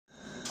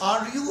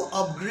Are you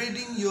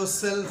upgrading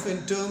yourself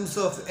in terms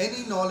of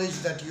any knowledge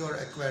that you are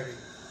acquiring?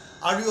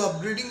 Are you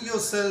upgrading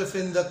yourself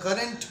in the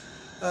current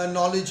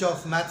knowledge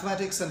of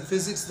mathematics and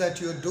physics that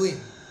you are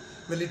doing?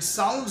 Well, it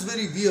sounds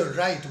very weird,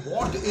 right?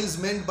 What is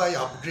meant by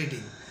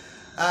upgrading?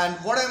 And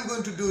what I'm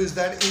going to do is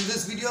that in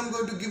this video I'm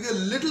going to give you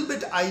a little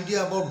bit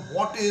idea about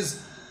what is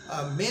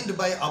meant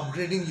by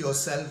upgrading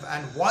yourself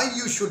and why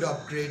you should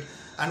upgrade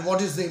and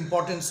what is the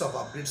importance of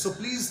upgrade. So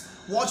please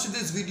watch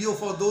this video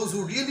for those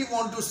who really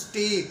want to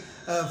stay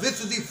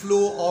with the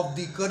flow of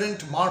the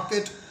current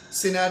market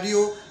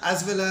scenario,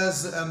 as well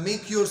as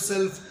make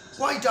yourself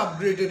quite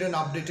upgraded and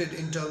updated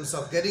in terms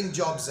of getting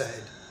jobs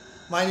ahead.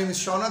 My name is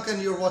Shaunak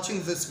and you're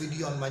watching this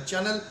video on my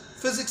channel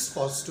Physics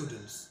for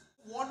Students.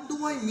 What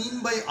do I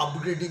mean by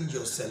upgrading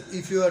yourself?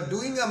 If you are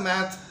doing a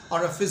math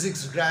or a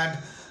physics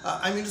grad,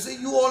 I mean to say,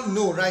 you all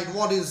know, right,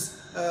 what is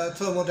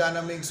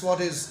thermodynamics, what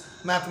is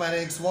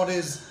mathematics, what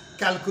is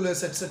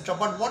calculus, etc.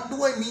 But what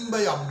do I mean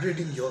by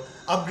upgrading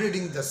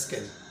the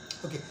skill?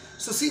 Okay,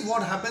 so see,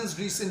 what happens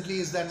recently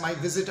is that my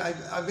visit,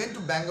 I went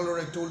to Bangalore.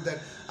 I told that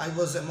I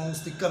was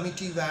amongst the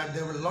committee where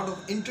there were a lot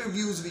of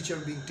interviews which are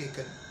being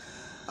taken.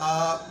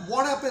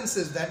 What happens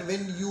is that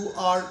when you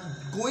are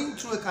going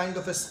through a kind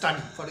of a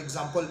study, for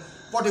example,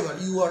 whatever,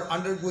 you are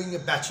undergoing a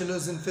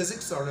bachelor's in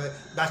physics or a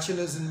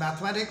bachelor's in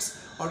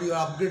mathematics, or you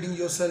are upgrading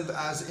yourself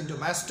as into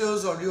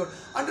masters, or you are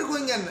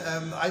undergoing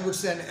an I would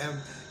say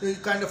an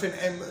kind of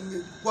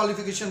an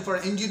qualification for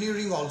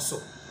engineering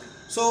also.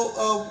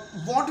 So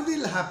what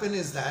will happen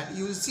is that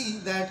you will see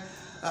that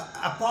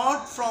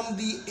apart from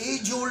the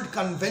age-old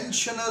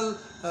conventional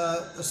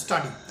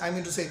study, I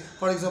mean to say,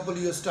 for example,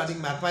 you are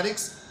studying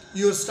mathematics,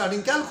 you are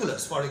studying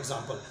calculus, for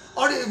example,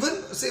 or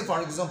even say,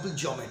 for example,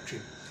 geometry.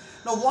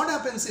 Now what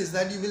happens is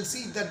that you will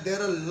see that there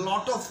are a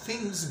lot of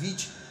things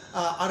which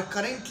are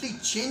currently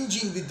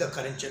changing with the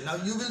current change. Now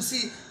you will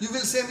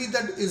say me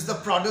that is the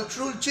product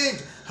rule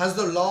changed? Has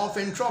the law of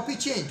entropy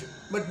changed?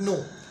 But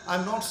no,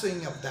 I'm not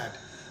saying of that.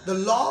 The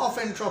law of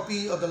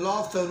entropy or the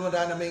law of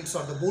thermodynamics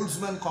or the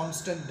Boltzmann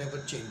constant never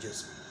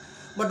changes.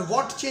 But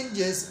what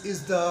changes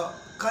is the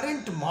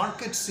current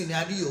market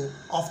scenario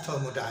of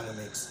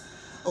thermodynamics.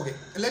 Okay,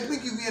 let me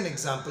give you an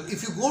example.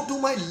 If you go to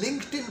my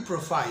LinkedIn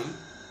profile,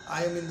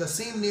 I am in the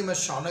same name as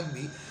Shaunak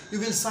B. You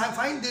will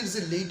find there is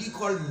a lady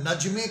called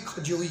Najme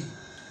Khajoi.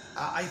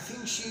 I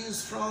think she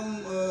is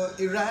from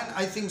Iran,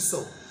 I think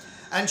so.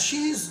 And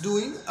she is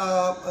doing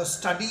a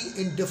study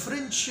in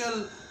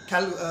differential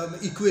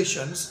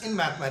equations in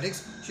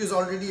mathematics. She is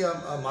already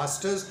a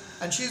master's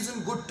and she is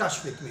in good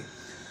touch with me.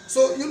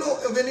 So, you know,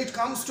 when it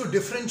comes to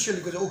differential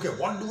equation, okay,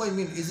 what do I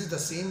mean? Is it the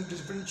same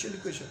differential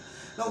equation?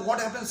 Now, what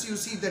happens, you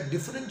see that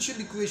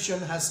differential equation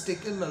has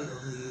taken a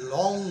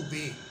long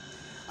way.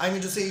 I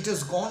mean to say, it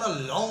has gone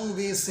a long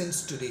way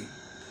since today.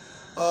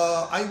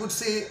 I would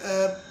say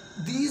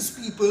these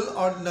people,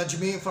 or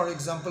Najme, for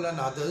example, and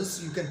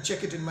others, you can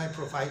check it in my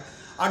profile,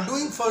 are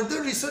doing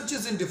further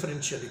researches in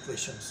differential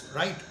equations,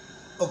 right?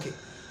 Okay,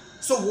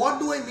 so what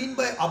do I mean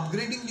by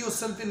upgrading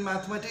yourself in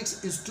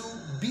mathematics is to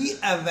be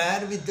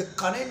aware with the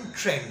current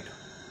trend.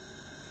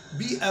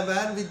 Be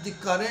aware with the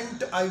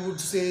current, I would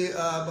say,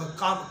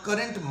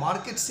 current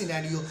market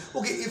scenario.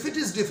 Okay, if it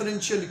is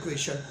differential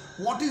equation,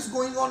 what is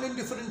going on in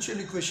differential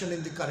equation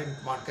in the current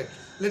market?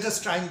 Let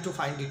us try to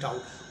find it out.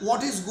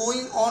 What is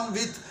going on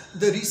with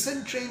the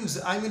recent trends?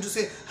 I mean to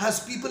say, has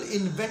people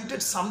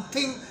invented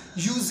something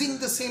using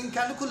the same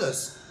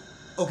calculus?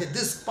 Okay,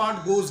 this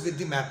part goes with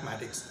the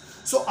mathematics.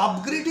 So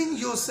upgrading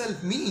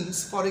yourself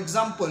means, for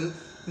example,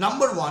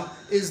 number one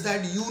is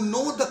that you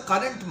know the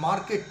current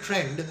market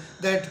trend,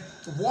 that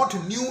what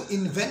new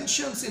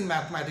inventions in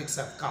mathematics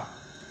have come.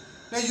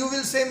 Now you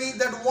will say me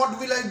that what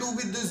will I do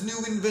with these new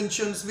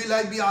inventions? Will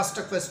I be asked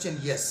a question?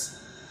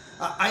 Yes.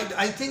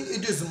 I think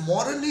it is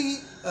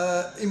morally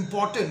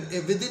important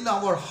within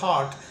our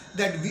heart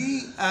that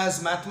we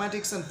as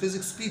mathematics and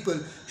physics people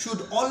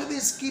should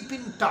always keep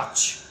in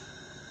touch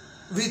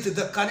with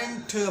the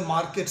current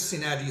market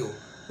scenario,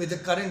 with the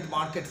current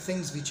market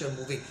things which are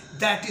moving.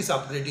 That is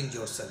upgrading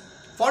yourself.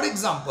 For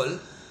example,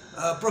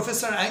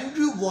 Professor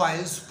Andrew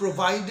Wiles proved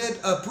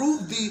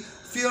the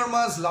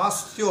Fermat's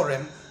last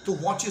theorem to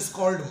what is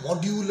called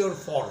modular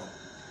form.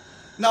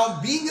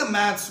 Now, being a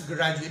maths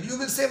graduate, you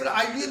will say, well,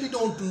 I really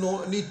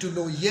don't need to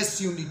know.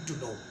 Yes, you need to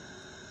know.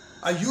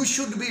 You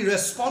should be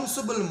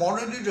responsible,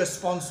 morally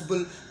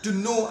responsible, to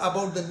know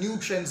about the new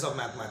trends of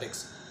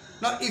mathematics.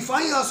 Now, if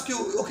I ask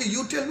you, okay,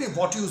 you tell me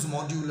what is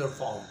modular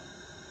form,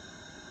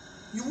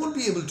 you won't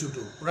be able to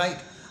do, right?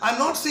 I'm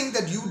not saying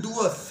that you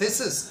do a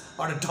thesis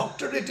or a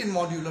doctorate in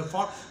modular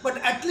form, but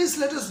at least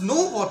let us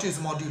know what is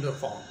modular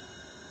form,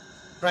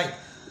 right?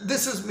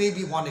 This is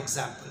maybe one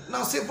example.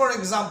 Now, say for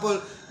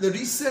example, the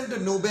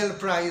recent Nobel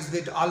Prize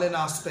with Alan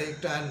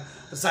Aspect and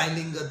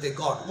Zeilinger they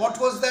got. What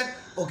was that?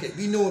 Okay,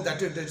 we know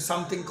that it is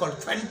something called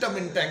quantum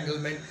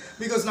entanglement,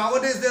 because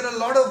nowadays there are a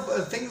lot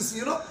of things,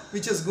 you know,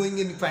 which is going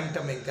in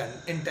quantum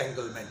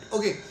entanglement.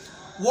 Okay,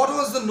 what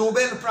was the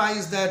Nobel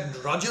Prize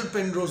that Roger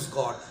Penrose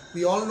got?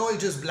 We all know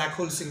it is black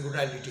hole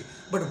singularity,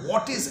 but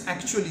what is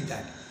actually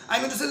that? I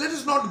mean to say, let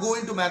us not go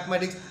into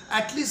mathematics.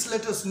 At least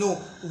let us know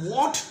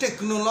what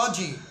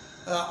technology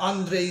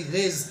Andre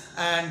Rez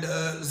and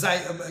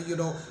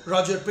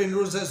Roger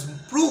Penrose has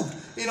proved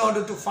in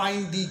order to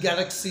find the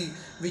galaxy,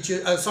 which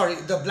is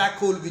the black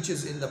hole which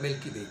is in the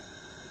Milky Way.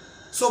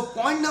 So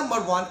point number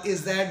one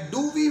is that,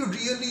 do we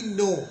really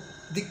know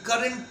the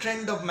current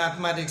trend of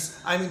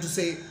mathematics? I mean to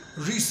say,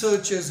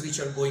 researches which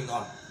are going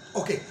on.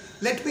 Okay,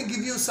 let me give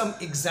you some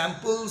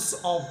examples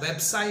of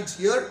websites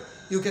here.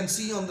 You can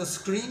see on the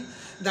screen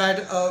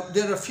that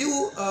there are a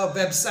few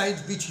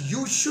websites which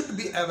you should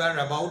be aware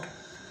about.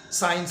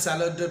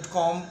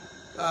 sciencealert.com,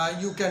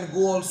 you can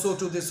go also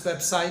to this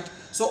website.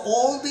 So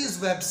all these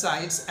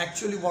websites,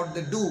 actually what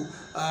they do,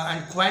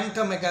 and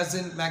Quanta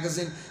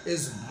magazine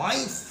is my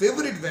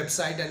favorite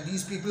website, and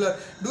these people are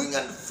doing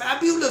a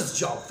fabulous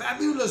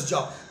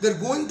job.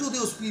 They're going to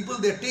those people,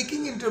 they're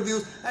taking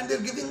interviews, and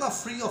they're giving a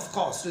free of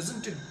cost.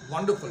 Isn't it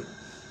wonderful?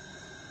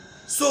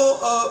 So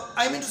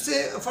I mean to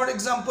say, for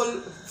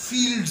example,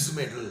 Fields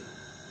Medal.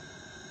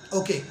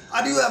 Okay,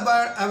 are you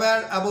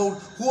aware about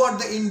who are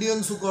the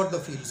Indians who got the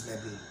Fields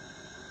Medal?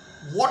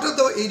 What are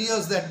the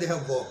areas that they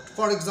have worked?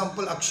 For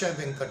example, Akshay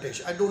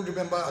Venkatesh. I don't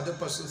remember other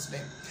person's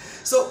name.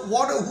 So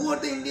who are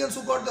the Indians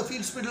who got the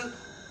Fields Medal?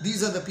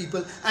 These are the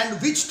people. And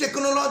which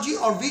technology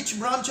or which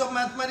branch of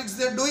mathematics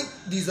they are doing?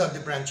 These are the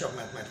branch of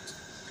mathematics.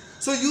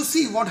 So you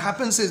see, what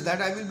happens is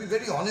that, I will be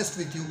very honest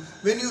with you,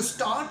 when you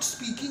start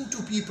speaking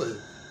to people,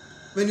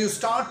 when you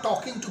start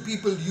talking to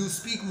people, you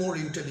speak more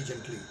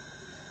intelligently.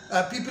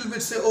 People will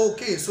say,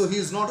 okay, so he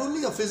is not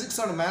only a physics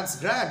or a maths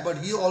grad, but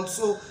he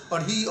also, or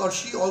he or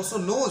she also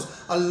knows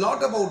a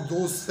lot about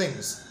those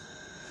things.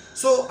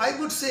 So I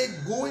would say,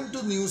 go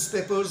into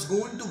newspapers,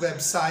 go into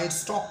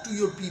websites, talk to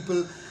your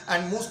people,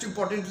 and most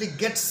importantly,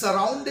 get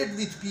surrounded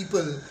with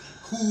people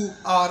who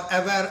are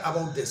aware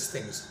about these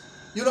things.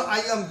 You know, I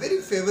am very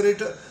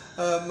favorite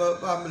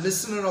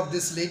listener of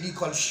this lady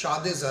called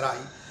Shade Zarai,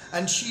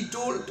 and she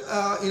told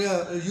in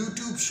a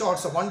YouTube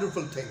shorts a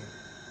wonderful thing.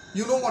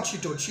 You know what she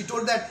told? She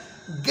told that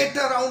get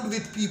around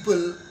with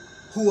people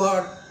who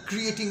are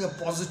creating a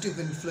positive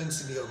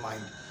influence in your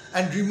mind,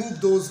 and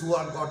remove those who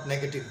are got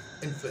negative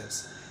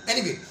influence.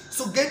 Anyway,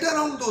 so get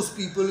around those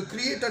people,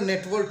 create a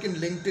network in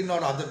LinkedIn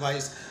or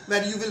otherwise,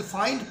 where you will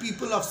find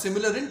people of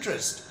similar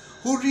interest,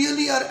 who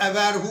really are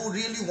aware, who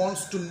really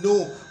wants to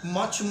know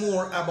much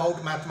more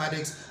about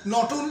mathematics,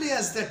 not only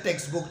as their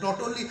textbook,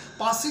 not only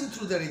passing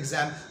through their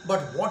exam, but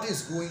what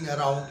is going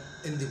around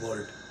in the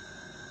world.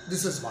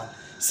 This is one.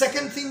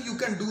 Second thing, you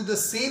can do the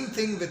same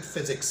thing with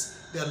physics.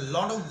 There are a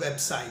lot of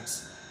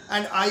websites,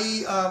 and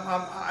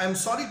I'm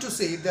sorry to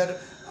say that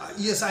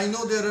yes, I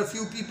know there are a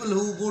few people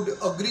who would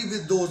agree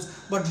with those,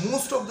 but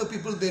most of the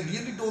people, they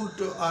really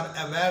don't are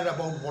aware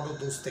about what are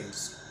those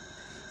things.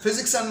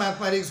 Physics and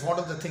mathematics, what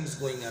are the things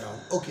going around?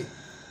 Okay.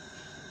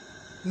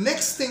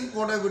 Next thing,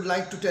 what I would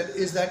like to tell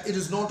is that it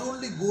is not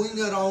only going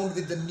around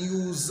with the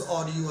news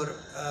or your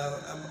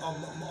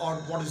or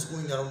what is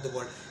going around the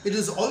world. It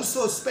is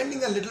also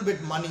spending a little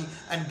bit money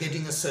and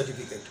getting a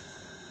certificate.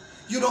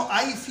 You know,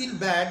 I feel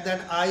bad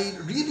that I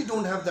really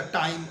don't have the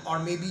time, or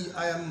maybe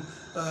I am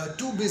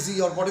too busy,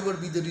 or whatever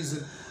be the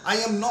reason. I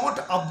am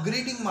not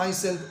upgrading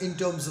myself in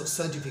terms of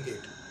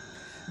certificate.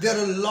 There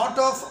are a lot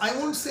of, I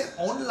won't say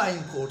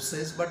online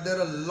courses, but there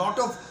are a lot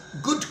of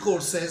good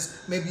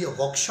courses, maybe a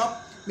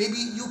workshop. Maybe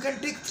you can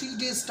take 3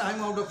 days time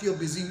out of your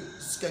busy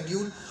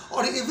schedule,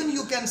 or even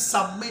you can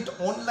submit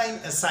online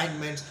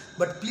assignments,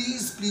 but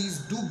please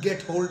do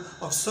get hold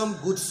of some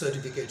good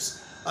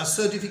certificates. A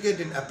certificate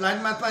in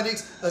applied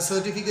mathematics, a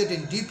certificate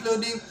in deep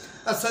learning,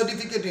 a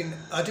certificate in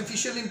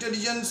artificial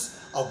intelligence,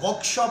 a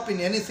workshop in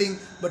anything,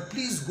 but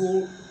please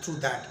go through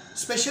that.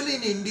 Especially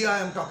in India, I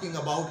am talking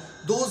about,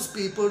 those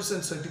papers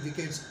and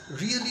certificates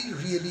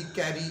really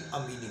carry a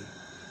meaning.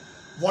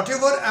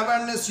 Whatever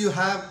awareness you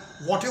have,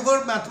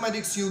 whatever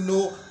mathematics you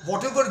know,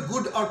 whatever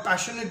good or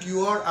passionate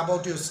you are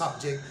about your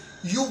subject,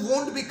 you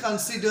won't be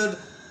considered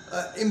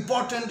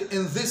important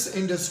in this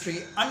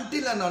industry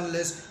until and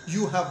unless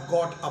you have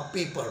got a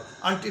paper,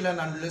 until and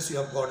unless you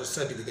have got a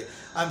certificate.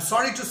 I'm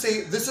sorry to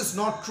say this is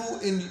not true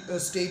in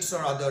states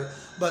or other,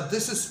 but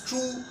this is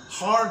true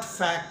hard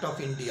fact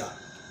of India.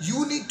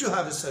 You need to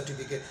have a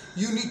certificate,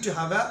 you need to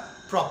have a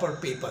proper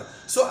paper.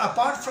 So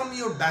apart from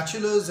your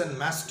bachelor's and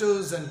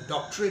master's and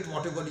doctorate,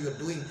 whatever you're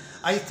doing,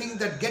 I think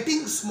that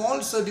getting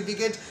small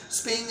certificate,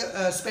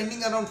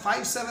 spending around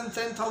 5, 7,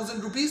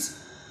 10,000 rupees,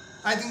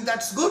 I think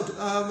that's good.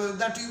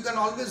 That you can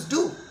always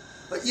do.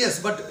 But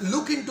yes, but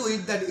look into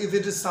it, that if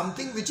it is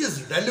something which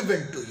is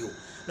relevant to you.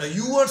 Now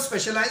you are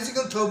specializing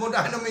in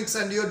thermodynamics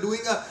and you're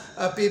doing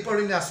a paper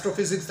in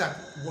astrophysics, that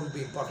won't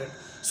be important.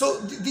 So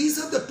these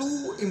are the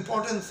two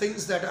important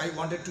things that I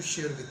wanted to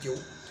share with you.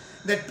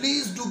 That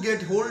please do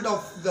get hold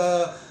of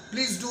the,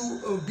 please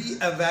do be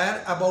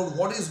aware about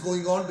what is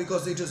going on,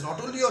 because it is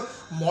not only your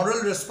moral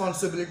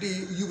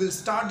responsibility, you will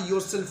start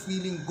yourself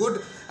feeling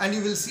good, and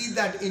you will see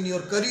that in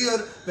your career,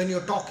 when you're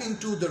talking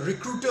to the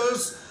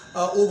recruiters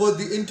over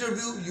the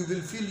interview, you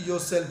will feel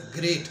yourself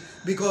great,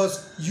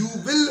 because you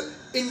will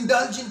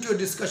indulge into a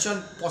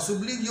discussion.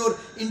 Possibly your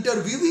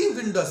interviewee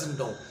even doesn't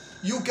know.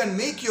 You can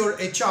make your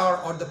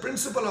HR or the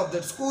principal of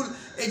that school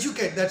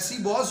educate that,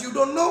 see boss, you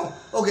don't know.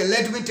 Okay,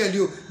 let me tell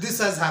you, this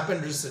has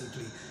happened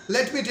recently.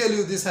 Let me tell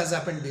you, this has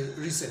happened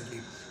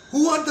recently.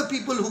 Who are the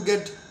people who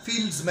get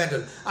Fields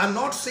Medal? I'm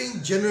not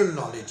saying general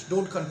knowledge.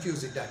 Don't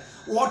confuse it that.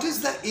 What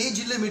is the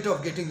age limit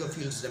of getting a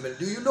Fields Medal?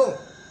 Do you know?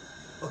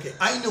 Okay,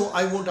 I know,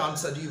 I won't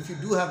answer you. If you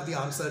do have the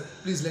answer,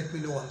 please let me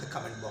know on the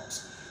comment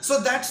box. So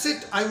that's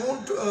it. I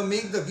won't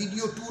make the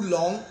video too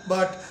long,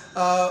 but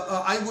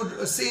I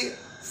would say,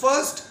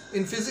 first,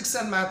 in physics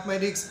and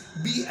mathematics,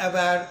 be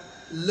aware,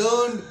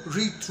 learn,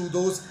 read through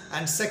those,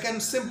 and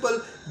second,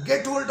 simple,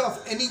 get hold of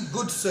any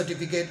good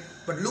certificate,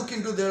 but look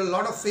into, there are a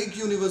lot of fake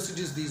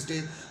universities these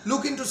days.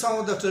 Look into some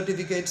of the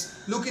certificates,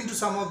 look into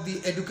some of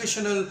the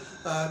educational,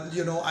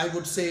 I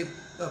would say,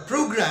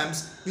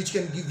 programs which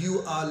can give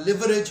you a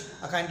leverage,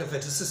 a kind of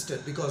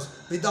assistant, because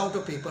without a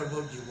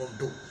paperwork you won't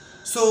do.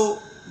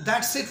 So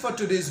that's it for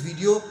today's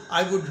video.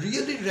 I would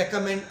really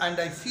recommend, and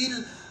I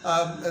feel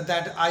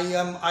that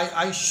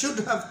I should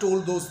have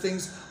told those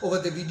things over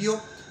the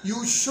video.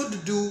 You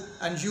should do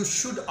and you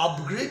should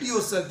upgrade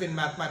yourself in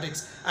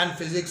mathematics and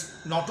physics,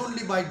 not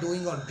only by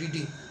doing or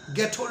reading.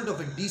 Get hold of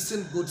a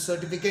decent good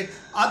certificate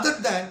other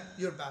than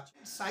your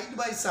bachelor. Side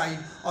by side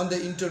on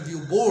the interview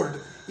board,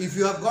 if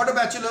you have got a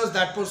bachelor's,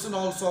 that person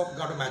also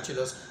got a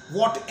bachelor's.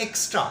 What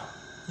extra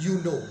you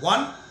know?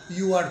 One,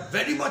 you are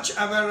very much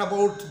aware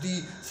about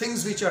the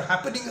things which are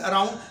happening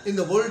around in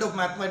the world of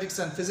mathematics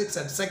and physics,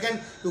 and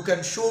second, you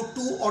can show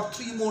 2 or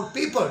 3 more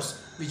papers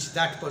which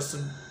that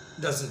person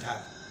doesn't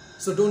have.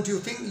 So don't you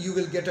think you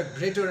will get a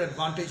greater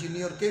advantage in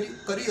your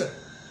career?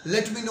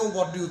 Let me know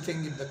what do you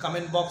think in the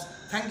comment box.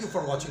 Thank you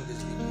for watching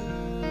this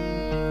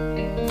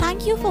video.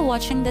 Thank you for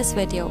watching this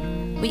video.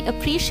 We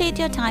appreciate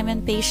your time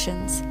and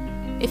patience.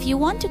 If you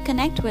want to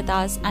connect with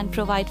us and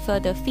provide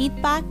further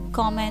feedback,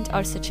 comment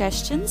or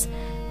suggestions,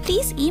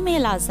 please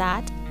email us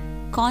at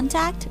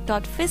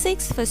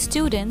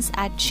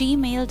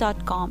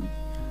contact.physicsforstudents@gmail.com.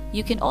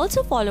 You can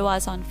also follow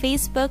us on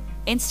Facebook,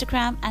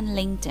 Instagram and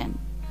LinkedIn.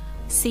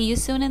 See you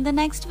soon in the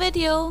next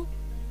video.